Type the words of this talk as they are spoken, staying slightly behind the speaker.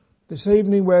This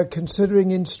evening we're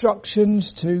considering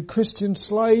instructions to Christian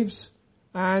slaves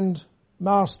and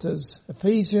masters.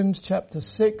 Ephesians chapter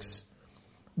 6,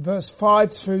 verse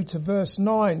 5 through to verse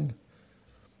 9.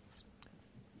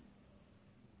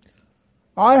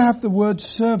 I have the word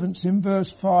servants in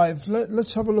verse 5.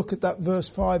 Let's have a look at that verse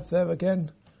 5 there again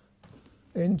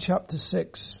in chapter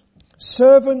 6.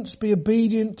 Servants, be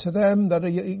obedient to them that are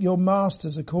your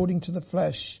masters according to the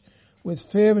flesh, with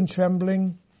fear and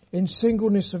trembling, in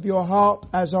singleness of your heart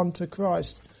as unto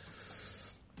Christ.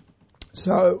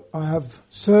 So I have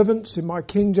servants in my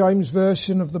King James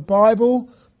version of the Bible,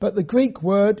 but the Greek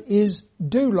word is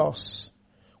doulos,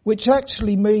 which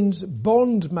actually means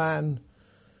bondman.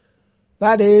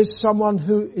 That is someone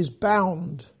who is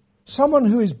bound. Someone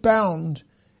who is bound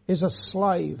is a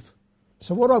slave.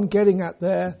 So what I'm getting at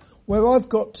there, where I've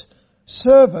got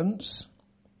servants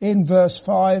in verse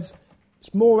 5,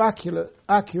 it's more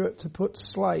accurate to put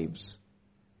slaves.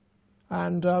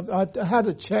 And I had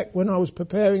a check when I was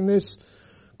preparing this.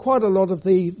 Quite a lot of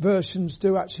the versions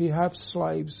do actually have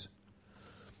slaves.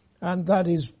 And that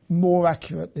is more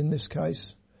accurate in this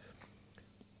case.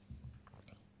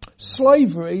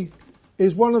 Slavery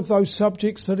is one of those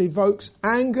subjects that evokes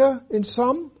anger in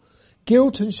some,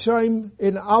 guilt and shame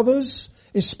in others,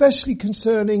 especially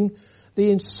concerning the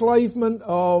enslavement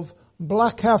of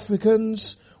black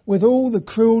Africans, with all the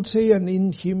cruelty and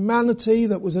inhumanity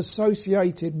that was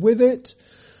associated with it,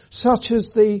 such as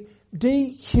the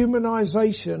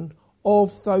dehumanization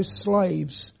of those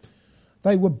slaves.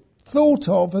 They were thought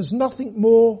of as nothing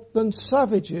more than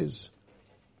savages.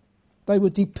 They were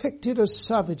depicted as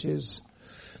savages.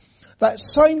 That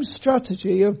same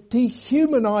strategy of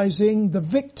dehumanizing the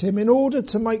victim in order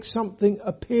to make something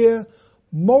appear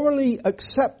morally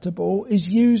acceptable is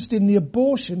used in the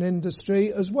abortion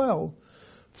industry as well.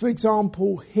 For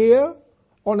example, here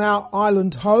on our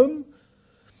island home,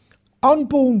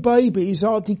 unborn babies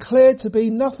are declared to be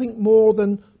nothing more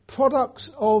than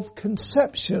products of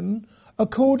conception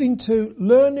according to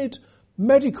learned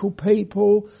medical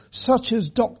people such as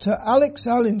Dr. Alex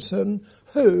Allinson,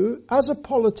 who, as a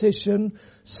politician,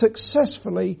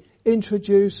 successfully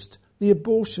introduced the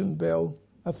abortion bill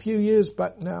a few years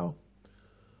back now.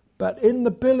 But in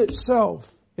the bill itself,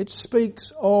 it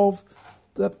speaks of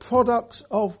the products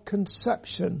of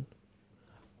conception,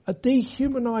 a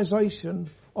dehumanization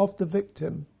of the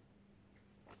victim.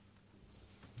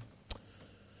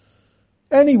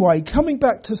 Anyway, coming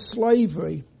back to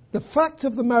slavery, the fact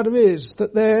of the matter is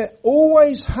that there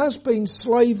always has been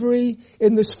slavery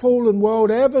in this fallen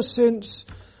world ever since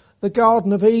the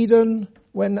Garden of Eden,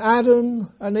 when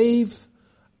Adam and Eve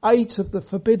ate of the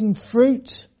forbidden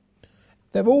fruit.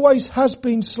 There always has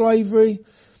been slavery,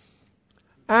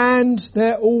 and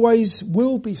there always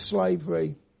will be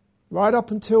slavery, right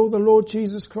up until the Lord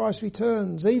Jesus Christ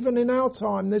returns. Even in our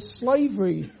time, there's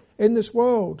slavery in this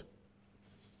world.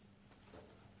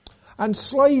 And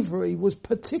slavery was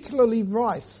particularly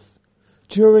rife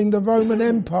during the Roman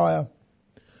Empire.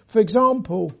 For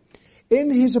example,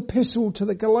 in his epistle to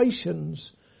the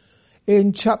Galatians,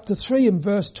 in chapter 3 and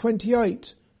verse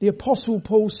 28, the Apostle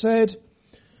Paul said,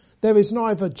 "There is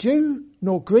neither Jew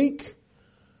nor Greek,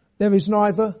 there is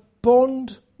neither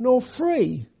bond nor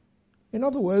free." In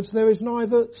other words, there is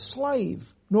neither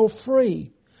slave nor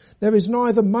free. There is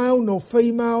neither male nor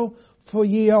female, for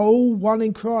ye are all one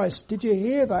in Christ. Did you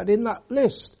hear that in that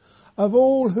list of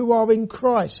all who are in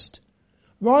Christ?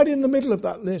 Right in the middle of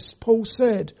that list, Paul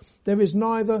said, there is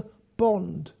neither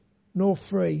bond nor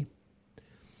free.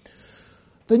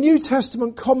 The New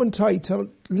Testament commentator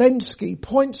Lenski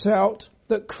points out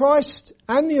that Christ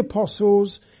and the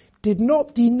apostles did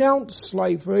not denounce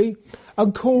slavery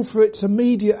and call for its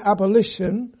immediate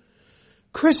abolition.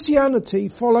 Christianity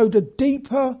followed a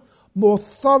deeper, more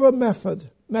thorough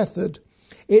method.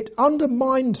 It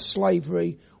undermined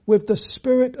slavery with the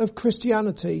spirit of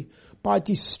Christianity by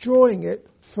destroying it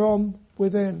from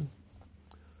within.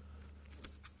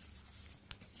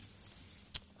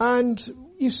 And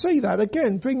you see that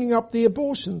again, bringing up the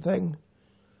abortion thing.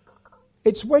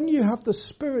 It's when you have the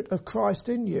Spirit of Christ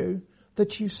in you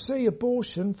that you see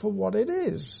abortion for what it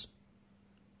is.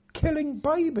 Killing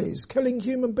babies, killing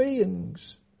human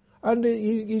beings. And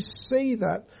you see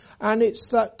that. And it's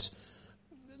that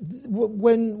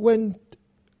when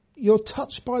you're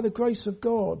touched by the grace of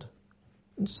God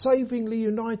and savingly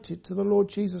united to the Lord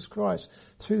Jesus Christ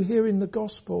through hearing the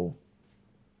gospel.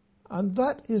 And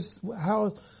that is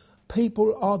how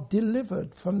people are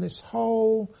delivered from this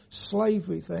whole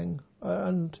slavery thing.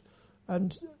 And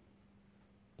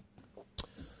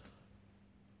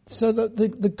so that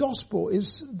the gospel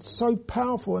is so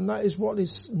powerful, and that is what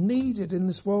is needed in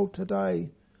this world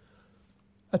today.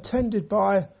 attended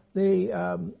by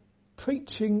the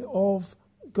preaching of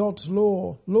God's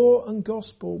law and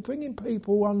gospel, bringing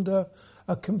people under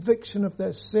a conviction of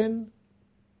their sin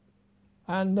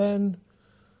and then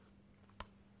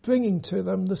bringing to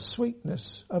them the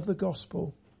sweetness of the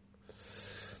gospel.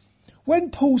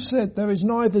 When Paul said there is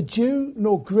neither Jew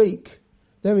nor Greek,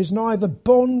 there is neither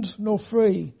bond nor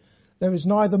free, there is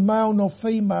neither male nor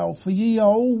female, for ye are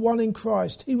all one in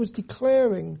Christ, he was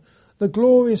declaring the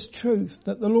glorious truth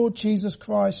that the Lord Jesus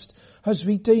Christ has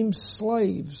redeemed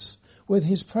slaves with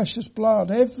his precious blood,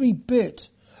 every bit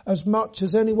as much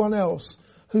as anyone else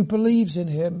who believes in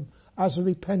him as a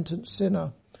repentant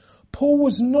sinner. Paul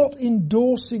was not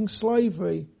endorsing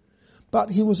slavery, but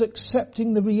he was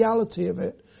accepting the reality of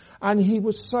it. And he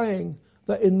was saying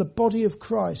that in the body of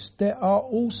Christ there are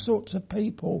all sorts of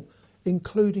people,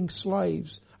 including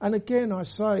slaves. And again I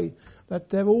say that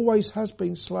there always has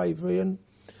been slavery, and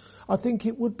I think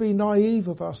it would be naive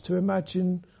of us to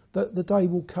imagine that the day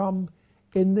will come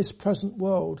in this present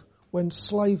world when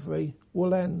slavery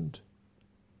will end.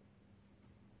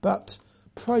 But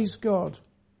praise God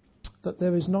that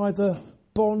there is neither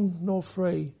bond nor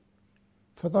free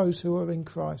for those who are in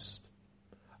Christ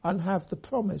and have the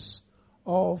promise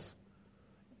of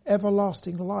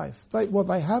everlasting life. They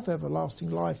have everlasting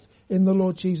life in the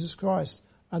Lord Jesus Christ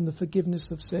and the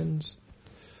forgiveness of sins.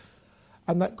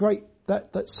 And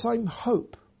that same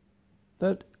hope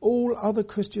that all other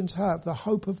Christians have, the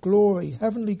hope of glory,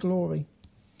 heavenly glory.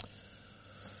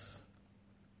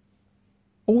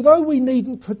 Although we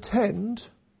needn't pretend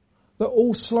that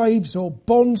all slaves or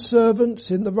bond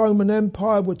servants in the Roman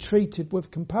Empire were treated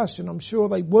with compassion, I'm sure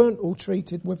they weren't all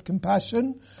treated with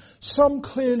compassion. Some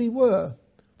clearly were.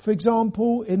 For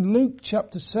example, in Luke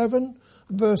chapter 7,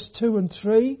 verse 2 and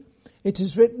 3, it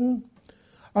is written,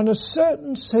 and a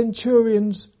certain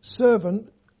centurion's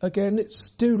servant, again it's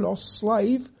doulos,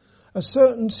 slave, a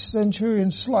certain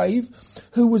centurion slave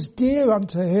who was dear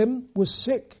unto him was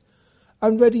sick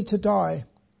and ready to die.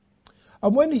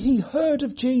 And when he heard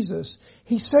of Jesus,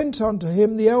 he sent unto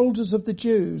him the elders of the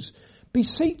Jews,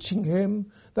 beseeching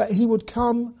him that he would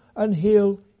come and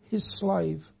heal his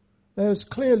slave. There's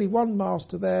clearly one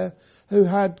master there who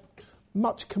had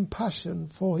much compassion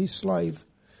for his slave.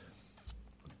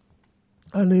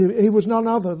 And he was none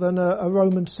other than a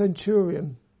Roman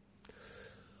centurion.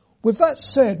 With that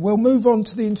said, we'll move on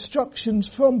to the instructions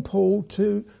from Paul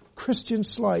to Christian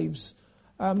slaves.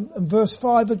 And verse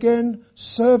 5 again,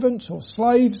 servants or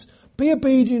slaves, be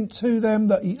obedient to them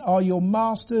that are your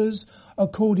masters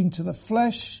according to the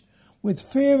flesh, with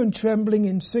fear and trembling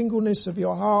in singleness of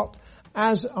your heart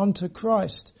as unto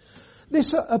Christ.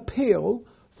 This appeal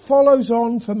follows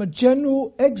on from a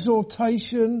general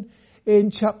exhortation in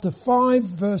chapter 5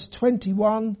 verse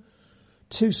 21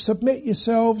 to submit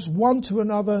yourselves one to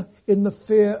another in the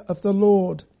fear of the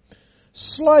Lord.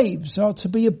 Slaves are to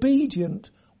be obedient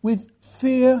with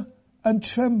fear and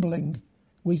trembling.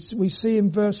 We see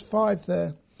in verse 5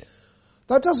 there.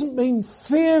 That doesn't mean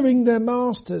fearing their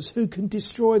masters who can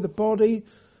destroy the body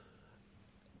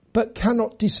but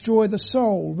cannot destroy the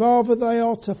soul. Rather, they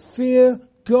are to fear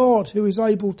God who is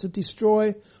able to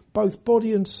destroy both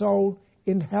body and soul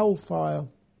in hellfire.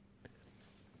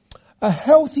 A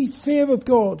healthy fear of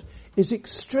God is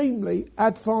extremely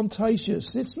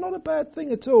advantageous. It's not a bad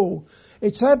thing at all.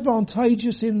 It's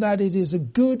advantageous in that it is a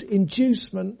good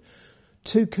inducement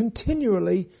to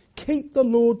continually keep the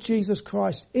Lord Jesus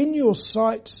Christ in your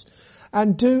sights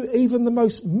and do even the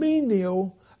most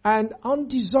menial and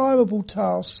undesirable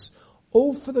tasks,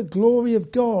 all for the glory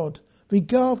of God,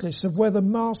 regardless of whether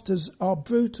masters are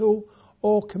brutal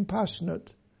or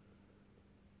compassionate.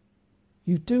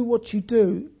 You do what you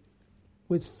do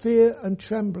with fear and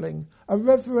trembling, a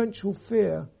reverential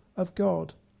fear of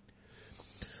God.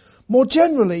 More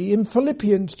generally, in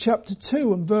Philippians chapter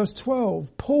 2 and verse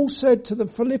 12, Paul said to the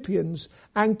Philippians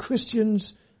and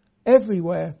Christians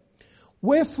everywhere,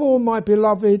 wherefore, my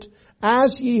beloved,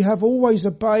 as ye have always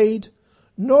obeyed,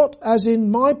 not as in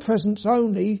my presence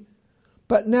only,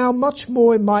 but now much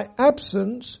more in my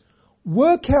absence,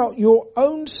 work out your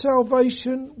own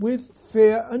salvation with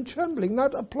fear and trembling.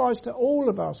 That applies to all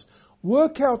of us.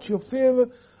 Work out your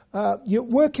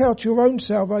own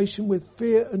salvation with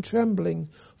fear and trembling.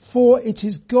 For it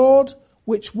is God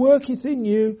which worketh in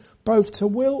you both to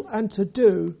will and to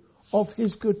do of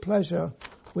his good pleasure.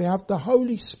 We have the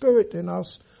Holy Spirit in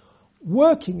us,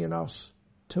 working in us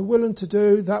to will and to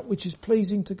do that which is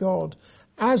pleasing to God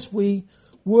as we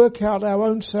work out our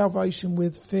own salvation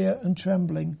with fear and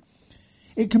trembling.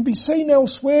 It can be seen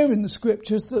elsewhere in the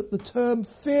scriptures that the term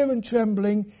fear and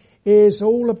trembling is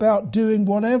all about doing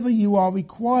whatever you are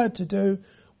required to do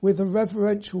with a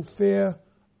reverential fear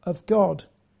of God.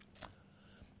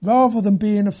 Rather than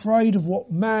being afraid of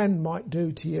what man might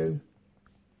do to you,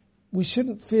 we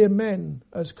shouldn't fear men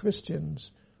as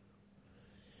Christians.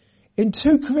 In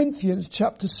 2 Corinthians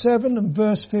chapter 7 and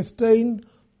verse 15,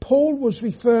 Paul was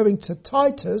referring to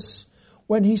Titus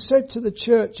when he said to the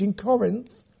church in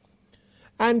Corinth,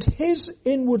 "And his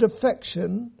inward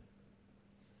affection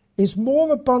is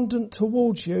more abundant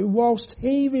towards you, whilst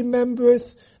he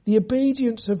remembereth the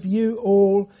obedience of you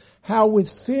all, how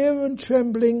with fear and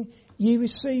trembling ye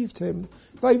received him."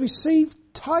 They received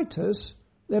Titus,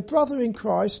 their brother in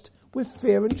Christ, with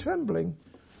fear and trembling.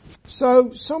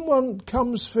 So someone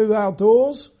comes through our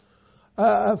doors,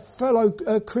 a fellow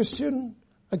Christian,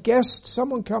 a guest,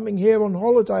 someone coming here on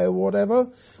holiday or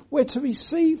whatever, we're to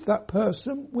receive that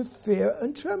person with fear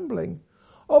and trembling.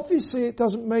 Obviously it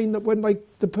doesn't mean that when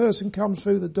the person comes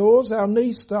through the doors, our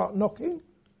knees start knocking.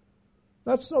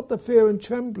 That's not the fear and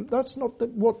trembling. That's not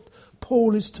what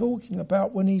Paul is talking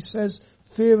about when he says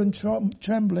fear and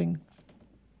trembling.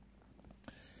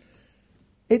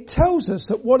 It tells us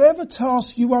that whatever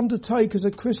task you undertake as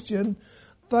a Christian,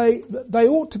 they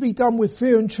ought to be done with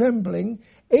fear and trembling,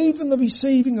 even the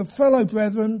receiving of fellow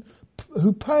brethren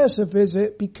who pay us a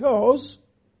visit, because,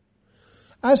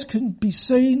 as can be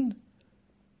seen,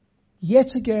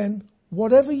 yet again,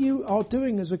 whatever you are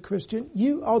doing as a Christian,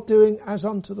 you are doing as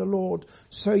unto the Lord.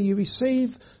 So you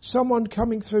receive someone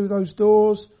coming through those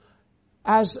doors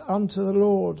as unto the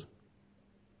Lord.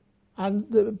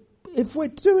 And if we're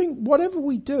doing whatever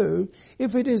we do,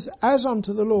 if it is as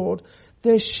unto the Lord,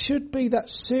 there should be that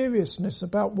seriousness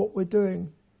about what we're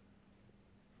doing.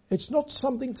 It's not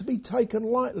something to be taken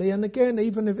lightly. And again,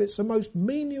 even if it's the most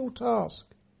menial task,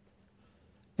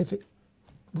 if it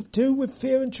do with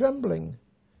fear and trembling,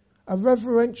 a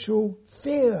reverential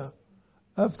fear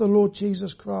of the Lord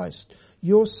Jesus Christ,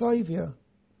 your Saviour.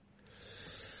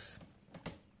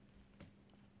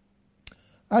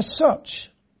 As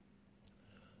such,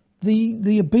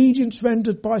 the obedience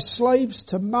rendered by slaves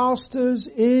to masters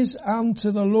is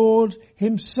unto the Lord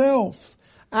himself,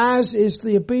 as is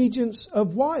the obedience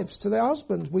of wives to their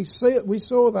husbands. We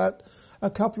saw that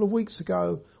a couple of weeks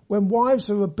ago. When wives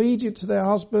are obedient to their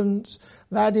husbands,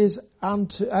 that is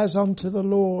as unto the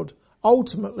Lord.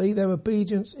 Ultimately, their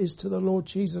obedience is to the Lord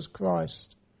Jesus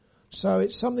Christ. So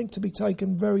it's something to be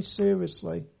taken very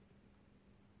seriously.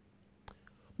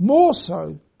 More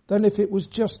so than if it was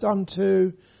just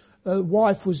unto a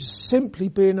wife was simply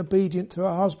being obedient to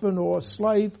her husband, or a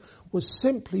slave was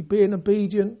simply being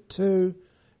obedient to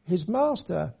his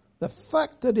master. The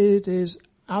fact that it is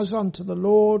as unto the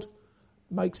Lord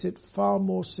makes it far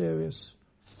more serious,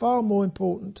 far more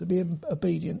important to be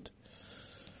obedient.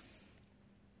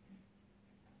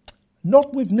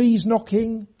 Not with knees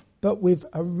knocking, but with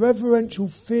a reverential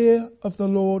fear of the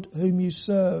Lord whom you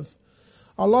serve.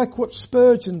 I like what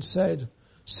Spurgeon said,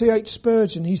 C.H.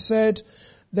 Spurgeon. He said,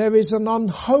 "There is an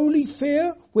unholy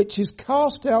fear which is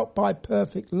cast out by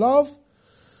perfect love.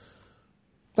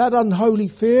 That unholy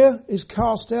fear is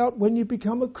cast out when you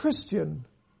become a Christian.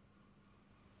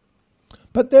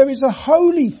 But there is a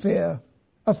holy fear,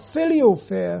 a filial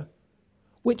fear,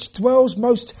 which dwells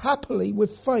most happily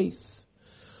with faith.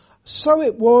 So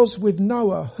it was with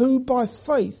Noah, who by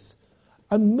faith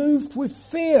and moved with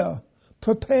fear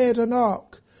prepared an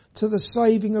ark to the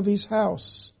saving of his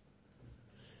house."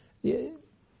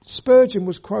 Spurgeon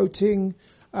was quoting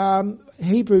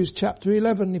Hebrews chapter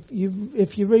 11.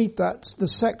 If you read that, the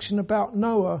section about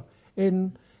Noah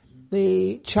in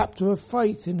the chapter of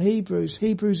faith in Hebrews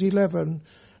 11.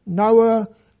 Noah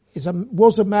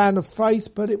was a man of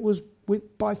faith, but it was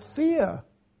by fear.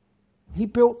 He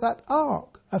built that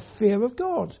ark, a fear of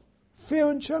God, fear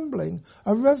and trembling,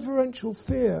 a reverential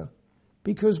fear,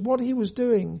 because what he was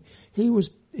doing,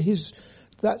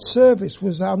 that service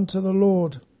was unto the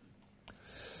Lord.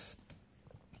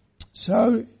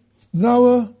 So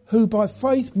Noah, who by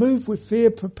faith moved with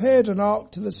fear, prepared an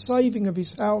ark to the saving of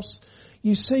his house.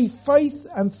 You see, faith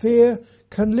and fear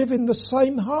can live in the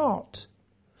same heart,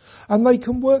 and they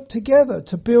can work together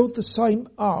to build the same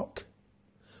ark.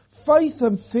 Faith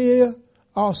and fear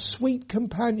are sweet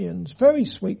companions, very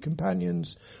sweet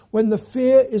companions, when the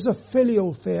fear is a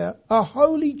filial fear, a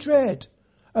holy dread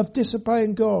of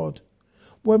disobeying God.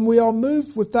 When we are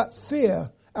moved with that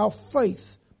fear, our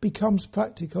faith becomes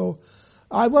practical.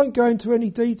 I won't go into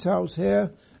any details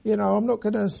here. I'm not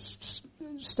going to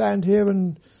stand here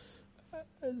and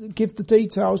give the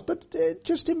details, but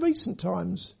just in recent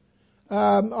times,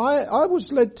 I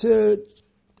was led to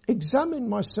examine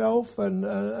myself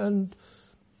and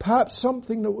perhaps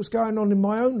something that was going on in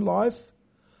my own life,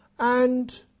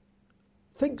 and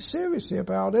think seriously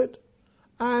about it,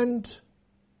 and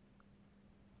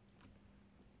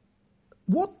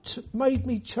what made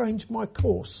me change my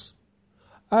course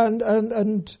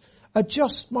and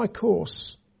adjust my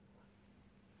course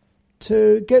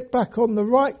to get back on the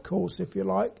right course, if you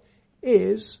like,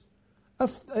 is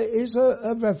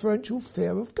a reverential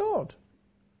fear of God.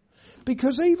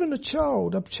 Because even a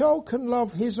child can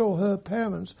love his or her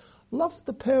parents, love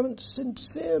the parents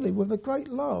sincerely with a great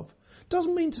love.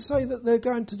 Doesn't mean to say that they're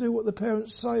going to do what the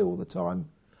parents say all the time.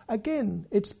 Again,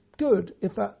 it's good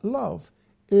if that love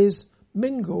is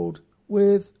mingled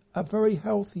with a very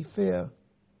healthy fear.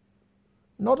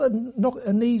 Not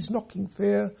a knees-knocking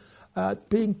fear,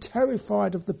 being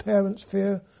terrified of the parents'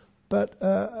 fear, but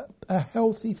a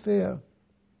healthy fear.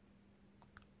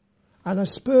 And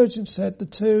as Spurgeon said, the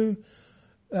two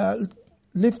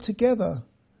live together.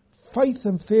 Faith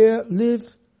and fear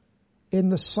live in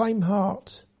the same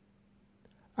heart,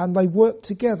 and they work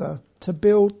together to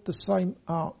build the same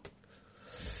ark.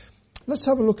 Let's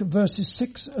have a look at verses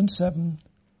 6 and 7.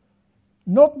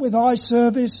 Not with eye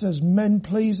service as men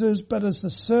pleasers, but as the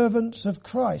servants of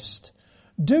Christ,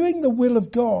 doing the will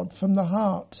of God from the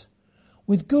heart,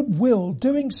 with good will,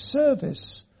 doing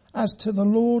service as to the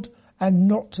Lord and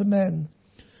not to men.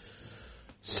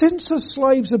 Since a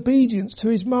slave's obedience to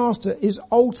his master is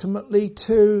ultimately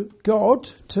to God,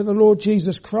 to the Lord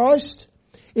Jesus Christ,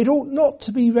 it ought not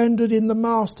to be rendered in the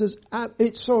master's,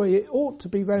 it ought to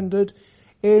be rendered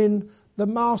in the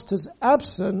master's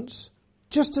absence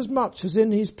just as much as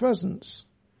in his presence.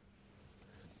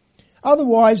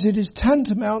 Otherwise, it is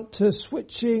tantamount to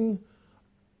switching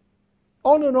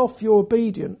on and off your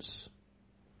obedience.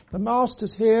 The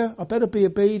master's here, I better be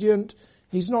obedient.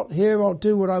 He's not here, I'll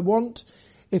do what I want.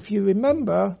 If you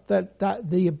remember that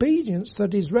the obedience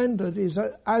that is rendered is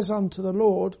as unto the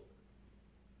Lord,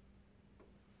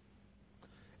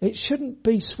 it shouldn't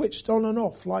be switched on and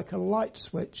off like a light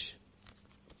switch.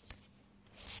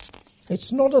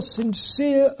 It's not a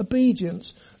sincere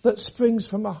obedience that springs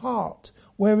from a heart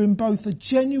wherein both a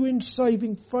genuine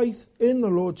saving faith in the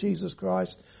Lord Jesus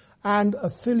Christ and a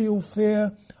filial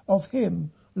fear of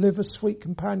him live as sweet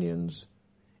companions.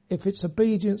 If it's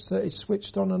obedience that is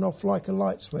switched on and off like a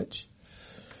light switch.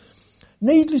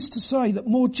 Needless to say that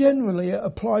more generally it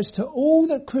applies to all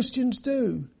that Christians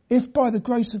do. If by the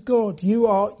grace of God you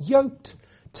are yoked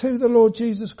to the Lord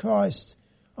Jesus Christ.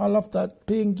 I love that.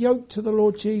 Being yoked to the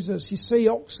Lord Jesus. You see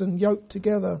oxen yoked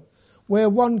together. Where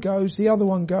one goes, the other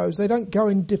one goes. They don't go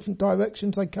in different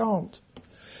directions. They can't.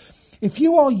 If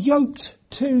you are yoked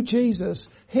to Jesus,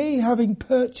 he having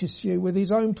purchased you with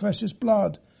his own precious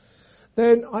blood,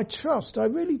 then I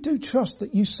really do trust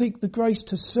that you seek the grace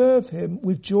to serve him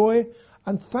with joy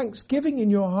and thanksgiving in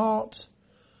your heart,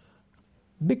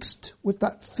 mixed with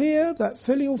that fear, that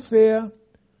filial fear,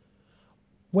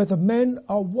 whether men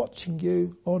are watching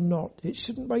you or not. It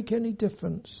shouldn't make any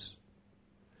difference.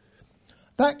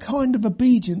 That kind of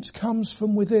obedience comes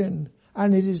from within,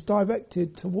 and it is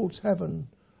directed towards heaven,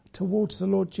 towards the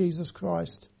Lord Jesus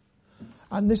Christ.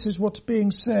 And this is what's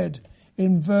being said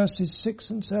in verses 6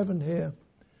 and 7 here.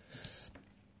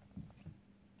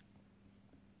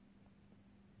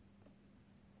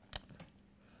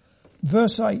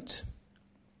 Verse 8.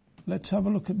 Let's have a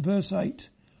look at verse 8.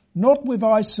 Not with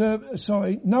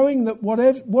knowing that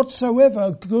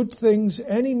whatsoever good things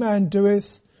any man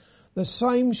doeth, the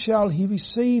same shall he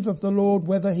receive of the Lord,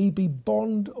 whether he be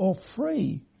bond or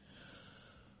free.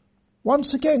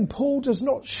 Once again, Paul does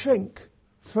not shrink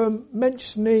from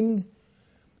mentioning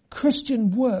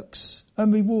Christian works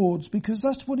and rewards, because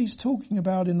that's what he's talking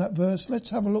about in that verse. Let's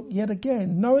have a look yet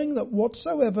again. Knowing that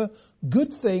whatsoever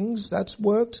good things, that's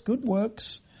works, good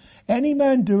works, any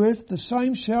man doeth, the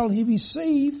same shall he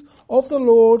receive of the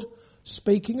Lord,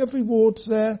 speaking of rewards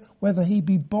there, whether he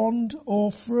be bond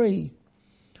or free.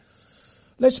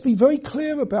 Let's be very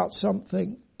clear about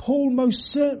something. Paul most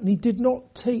certainly did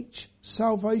not teach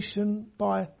salvation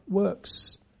by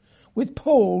works. With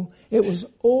Paul, it was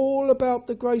all about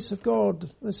the grace of God.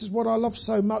 This is what I love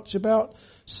so much about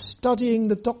studying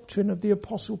the doctrine of the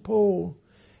Apostle Paul.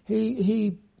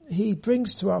 He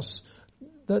brings to us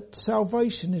that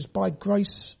salvation is by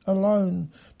grace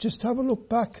alone. Just have a look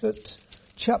back at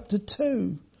chapter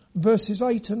 2, verses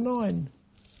 8 and 9.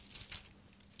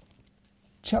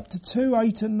 Chapter 2,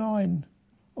 8 and 9.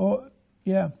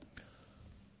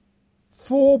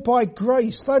 For by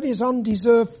grace, that is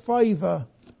undeserved favour,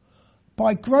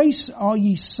 by grace are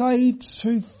ye saved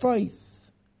through faith.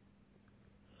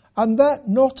 And that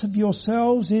not of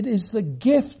yourselves, it is the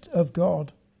gift of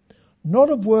God,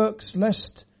 not of works,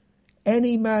 lest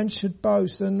any man should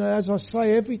boast. And as I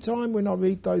say every time when I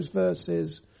read those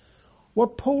verses,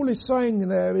 what Paul is saying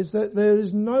there is that there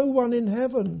is no one in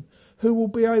heaven who will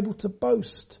be able to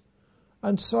boast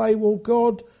and say, well,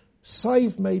 God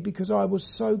saved me because I was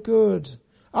so good.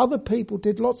 Other people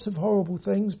did lots of horrible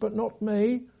things, but not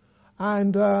me.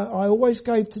 And I always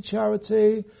gave to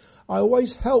charity. I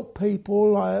always helped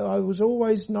people. I was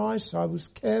always nice. I was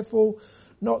careful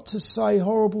not to say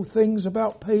horrible things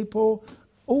about people.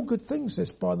 All good things,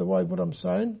 this, by the way, what I'm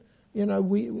saying. You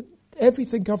know,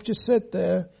 everything I've just said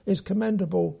there is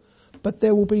commendable. But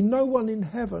there will be no one in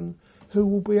heaven who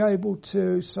will be able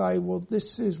to say, well,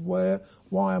 this is why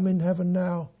I'm in heaven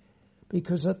now.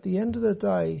 Because at the end of the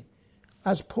day,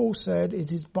 as Paul said,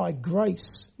 it is by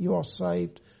grace you are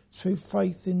saved through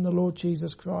faith in the Lord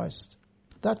Jesus Christ.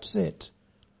 That's it.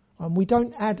 And we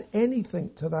don't add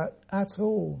anything to that at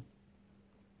all.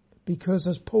 Because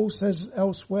as Paul says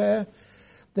elsewhere,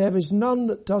 there is none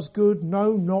that does good,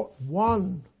 no, not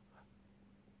one.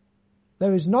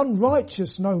 There is none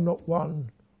righteous, no, not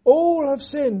one. All have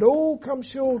sinned, all come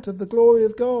short of the glory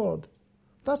of God.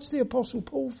 That's the Apostle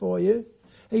Paul for you.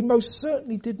 He most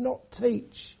certainly did not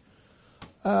teach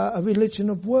a religion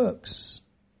of works.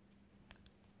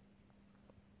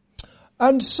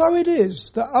 And so it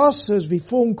is that us as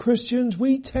Reformed Christians,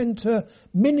 we tend to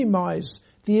minimise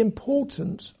the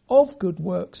importance of good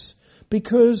works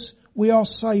because we are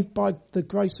saved by the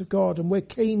grace of God, and we're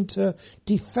keen to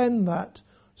defend that.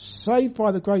 Saved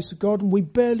by the grace of God, and we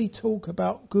barely talk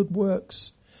about good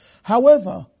works.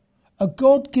 However, a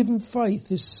God-given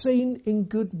faith is seen in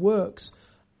good works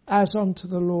as unto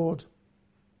the Lord.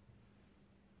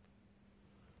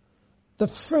 The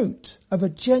fruit of a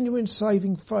genuine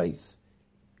saving faith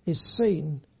is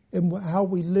seen in how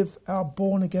we live our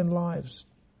born-again lives.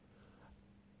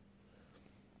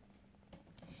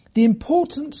 The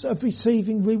importance of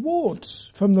receiving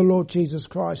rewards from the Lord Jesus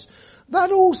Christ,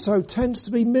 that also tends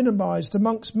to be minimised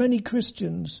amongst many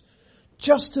Christians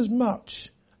just as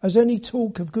much as any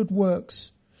talk of good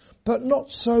works, but not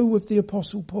so with the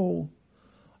Apostle Paul.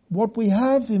 What we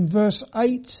have in verse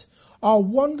 8 are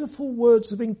wonderful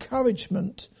words of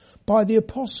encouragement by the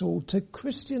Apostle to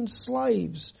Christian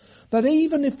slaves, that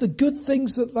even if the good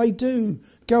things that they do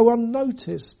go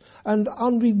unnoticed and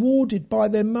unrewarded by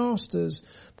their masters,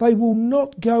 they will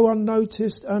not go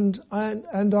unnoticed and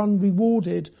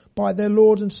unrewarded by their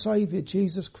Lord and Saviour,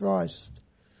 Jesus Christ.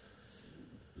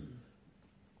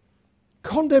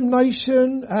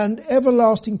 Condemnation and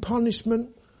everlasting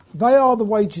punishment, they are the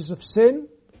wages of sin.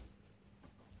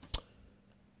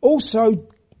 Also,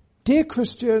 dear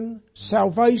Christian,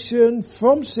 salvation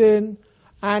from sin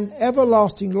and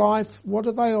everlasting life, what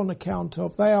are they on account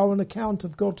of? They are on account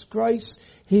of God's grace,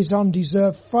 His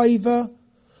undeserved favour.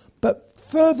 But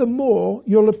furthermore,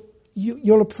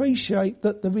 you'll appreciate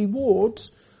that the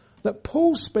rewards that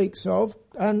Paul speaks of,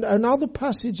 and other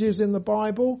passages in the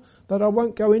Bible that I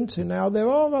won't go into now, there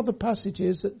are other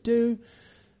passages that do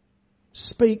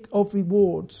speak of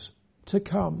rewards to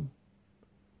come.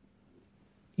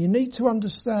 You need to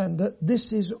understand that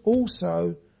this is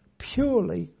also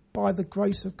purely by the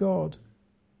grace of God.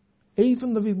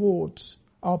 Even the rewards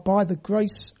are by the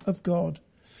grace of God.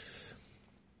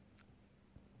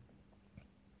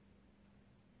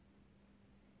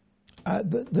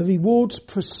 The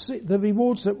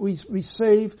rewards that we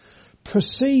receive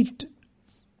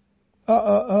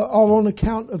are on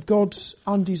account of God's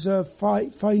undeserved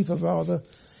favour,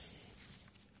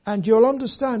 and you'll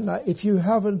understand that if you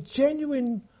have a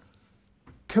genuine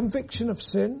conviction of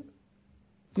sin,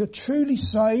 you're truly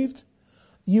saved,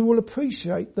 you will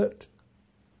appreciate that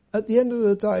at the end of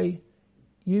the day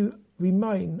you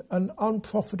remain an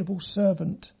unprofitable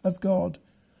servant of God,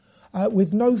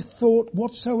 with no thought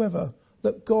whatsoever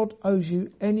that God owes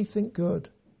you anything good.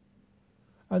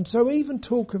 And so even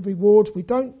talk of rewards, we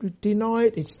don't deny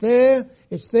it, it's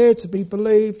there to be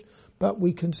believed, but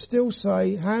we can still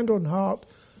say, hand on heart,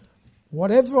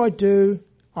 whatever I do,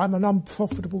 I'm an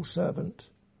unprofitable servant.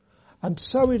 And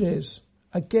so it is.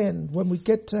 Again, when we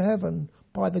get to heaven,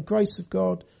 by the grace of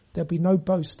God, there'll be no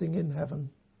boasting in heaven.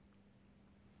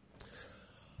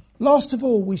 Last of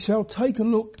all, we shall take a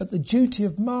look at the duty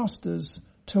of masters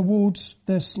towards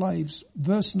their slaves.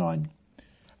 Verse 9.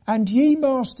 And ye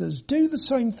masters, do the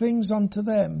same things unto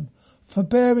them,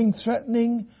 forbearing,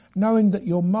 threatening, knowing that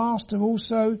your master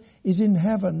also is in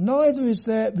heaven. Neither is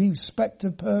there respect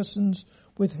of persons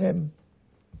with him.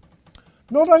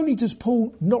 Not only does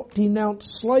Paul not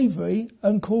denounce slavery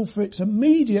and call for its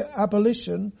immediate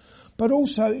abolition, but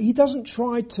also he doesn't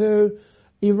try to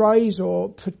erase or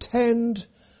pretend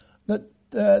that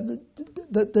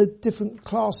the different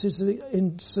classes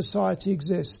in society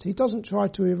exist. He doesn't try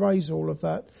to erase all of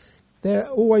that. There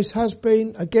always has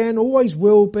been, again, always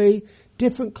will be,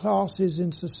 different classes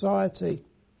in society.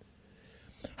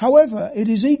 However, it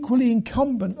is equally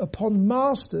incumbent upon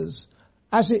masters,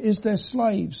 as it is their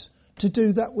slaves, to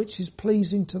do that which is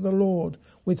pleasing to the Lord,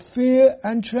 with fear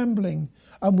and trembling,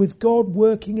 and with God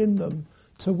working in them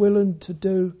to will and to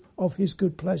do of his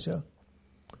good pleasure.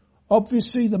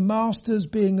 Obviously, the masters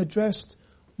being addressed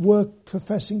were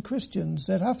professing Christians.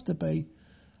 They'd have to be.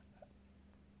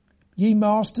 Ye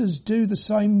masters, do the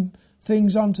same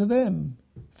things unto them,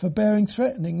 forbearing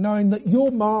threatening, knowing that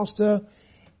your master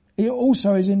he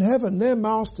also is in heaven. Their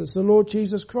masters, the Lord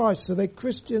Jesus Christ. So they're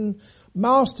Christian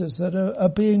masters that are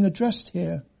being addressed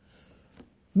here.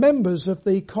 Members of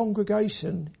the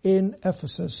congregation in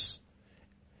Ephesus.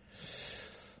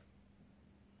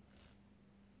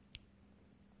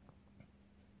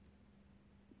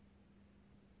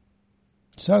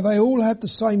 So they all had the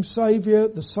same Saviour,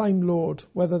 the same Lord,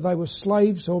 whether they were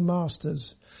slaves or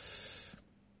masters.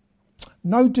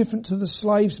 No different to the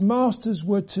slaves, masters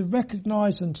were to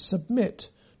recognise and submit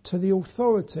to the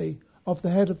authority of the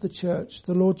head of the church,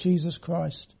 the Lord Jesus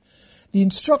Christ. The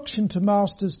instruction to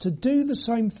masters to do the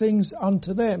same things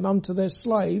unto them, unto their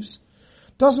slaves,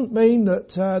 doesn't mean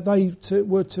that they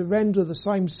were to render the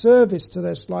same service to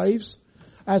their slaves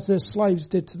as their slaves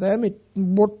did to them.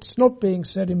 What's not being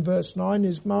said in verse 9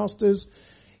 is, masters,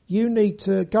 you need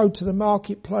to go to the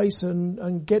marketplace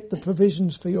and get the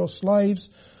provisions for your slaves.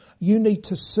 You need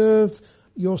to serve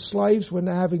your slaves when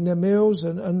they're having their meals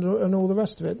and all the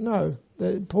rest of it. No,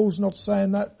 Paul's not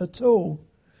saying that at all.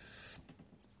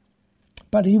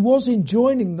 But he was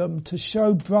enjoining them to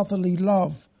show brotherly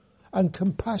love and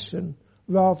compassion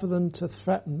rather than to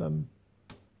threaten them.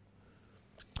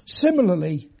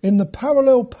 Similarly, in the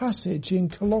parallel passage in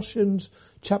Colossians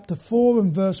chapter 4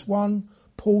 and verse 1,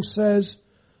 Paul says,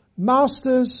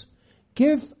 Masters,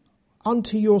 give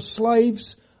unto your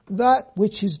slaves that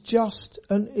which is just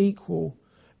and equal,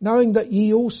 knowing that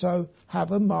ye also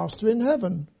have a master in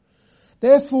heaven.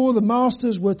 Therefore the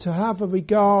masters were to have a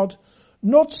regard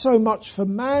not so much for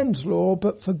man's law,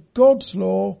 but for God's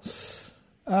law,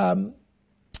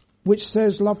 which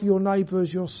says, love your neighbour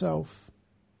as yourself.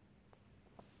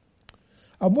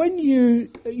 And when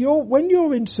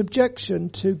you're in subjection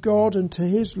to God and to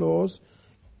his laws,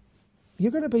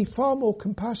 you're going to be far more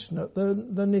compassionate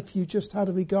than if you just had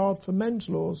a regard for men's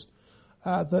laws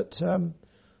that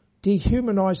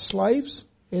dehumanise slaves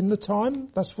in the time.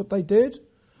 That's what they did.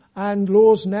 And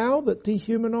laws now that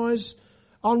dehumanise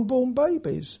unborn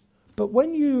babies. But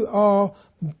when you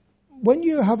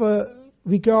have a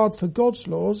regard for God's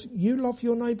laws, you love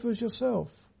your neighbour as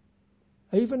yourself.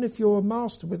 Even if you're a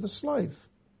master with a slave,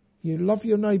 you love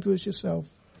your neighbour as yourself.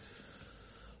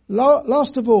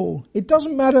 Last of all, it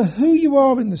doesn't matter who you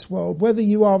are in this world, whether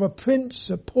you are a prince,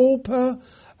 a pauper,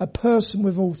 a person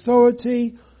with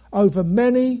authority over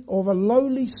many, or a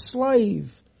lowly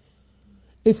slave.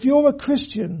 If you're a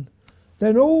Christian,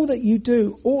 then all that you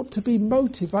do ought to be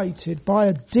motivated by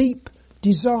a deep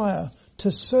desire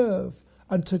to serve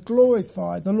and to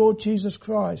glorify the Lord Jesus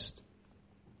Christ,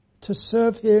 to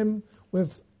serve him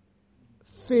with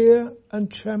fear and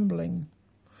trembling.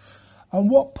 And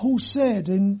what Paul said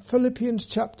in Philippians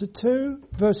chapter 2,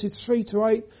 verses 3 to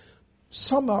 8,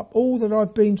 sum up all that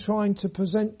I've been trying to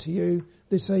present to you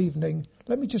this evening.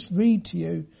 Let me just read to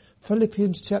you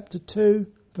Philippians chapter 2,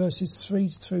 verses 3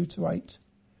 through to 8.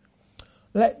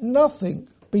 Let nothing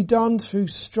be done through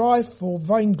strife or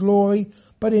vainglory,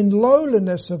 but in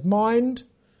lowliness of mind,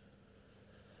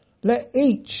 let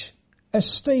each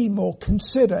esteem or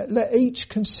consider, let each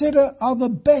consider other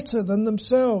better than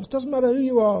themselves. Doesn't matter who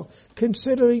you are,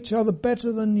 consider each other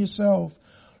better than yourself.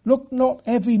 Look not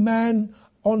every man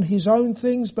on his own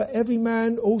things, but every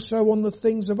man also on the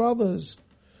things of others.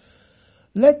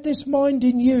 Let this mind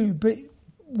in you,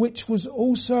 which was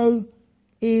also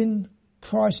in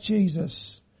Christ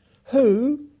Jesus,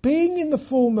 who, being in the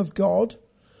form of God,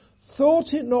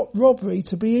 thought it not robbery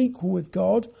to be equal with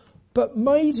God, but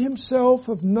made himself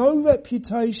of no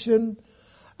reputation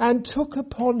and took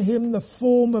upon him the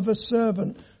form of a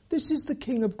servant. This is the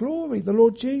King of glory, the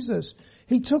Lord Jesus.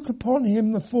 He took upon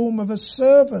him the form of a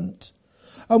servant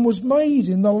and was made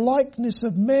in the likeness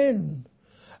of men.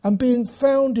 And being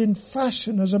found in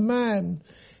fashion as a man,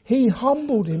 he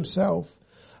humbled himself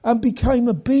and became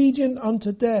obedient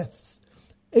unto death,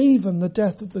 even the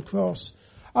death of the cross.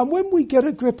 And when we get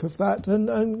a grip of that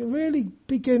and really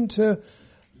begin to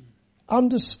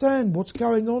understand what's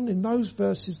going on in those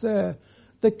verses there,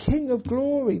 the King of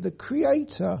glory, the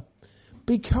Creator,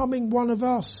 becoming one of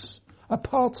us, a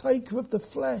partaker of the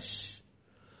flesh,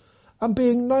 and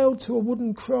being nailed to a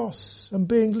wooden cross and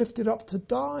being lifted up to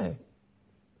die,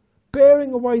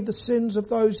 bearing away the sins of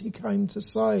those he came to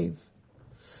save.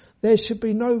 There should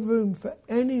be no room for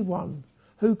anyone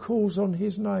who calls on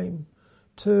his name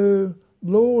to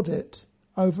lord it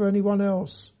over anyone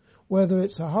else, whether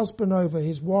it's a husband over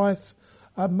his wife,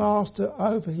 a master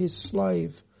over his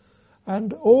slave.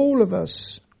 And all of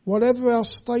us, whatever our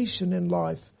station in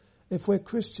life, if we're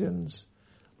Christians,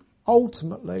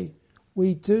 ultimately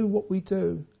we do what we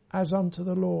do as unto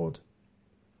the Lord,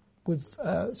 with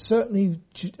certainly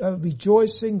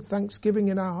rejoicing, thanksgiving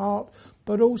in our heart,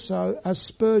 but also, as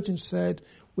Spurgeon said,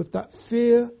 with that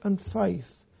fear and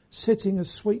faith sitting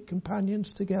as sweet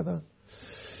companions together.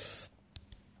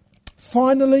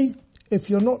 Finally, if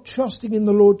you're not trusting in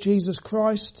the Lord Jesus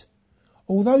Christ,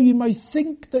 although you may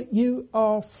think that you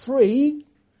are free,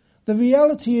 the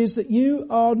reality is that you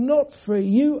are not free.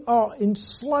 You are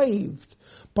enslaved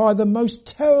by in the most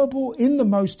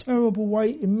terrible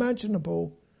way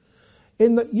imaginable,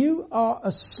 in that you are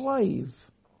a slave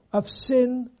of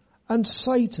sin and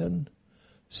Satan.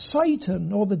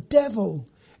 Satan, or the devil,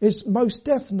 is most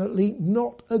definitely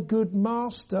not a good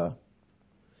master.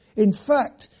 In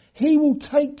fact, he will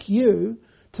take you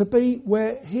to be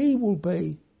where he will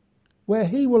be, where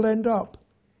he will end up,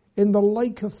 in the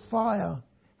lake of fire,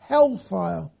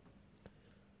 hellfire.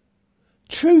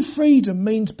 True freedom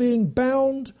means being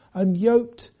bound and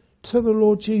yoked to the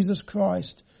Lord Jesus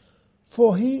Christ,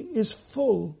 for he is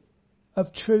full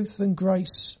of truth and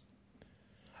grace,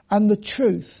 and the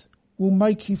truth will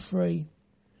make you free.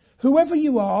 Whoever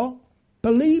you are,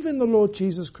 believe in the Lord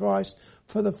Jesus Christ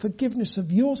for the forgiveness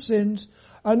of your sins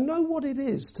and know what it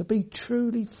is to be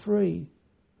truly free.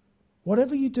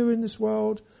 Whatever you do in this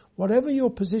world, whatever your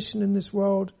position in this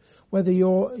world, whether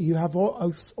you have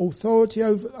authority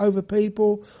over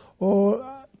people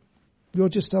or you're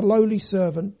just a lowly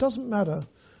servant, doesn't matter.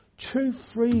 True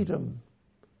freedom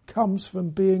comes from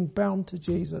being bound to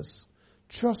Jesus,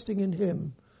 trusting in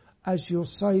him as your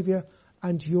Saviour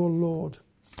and your Lord.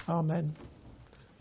 Amen.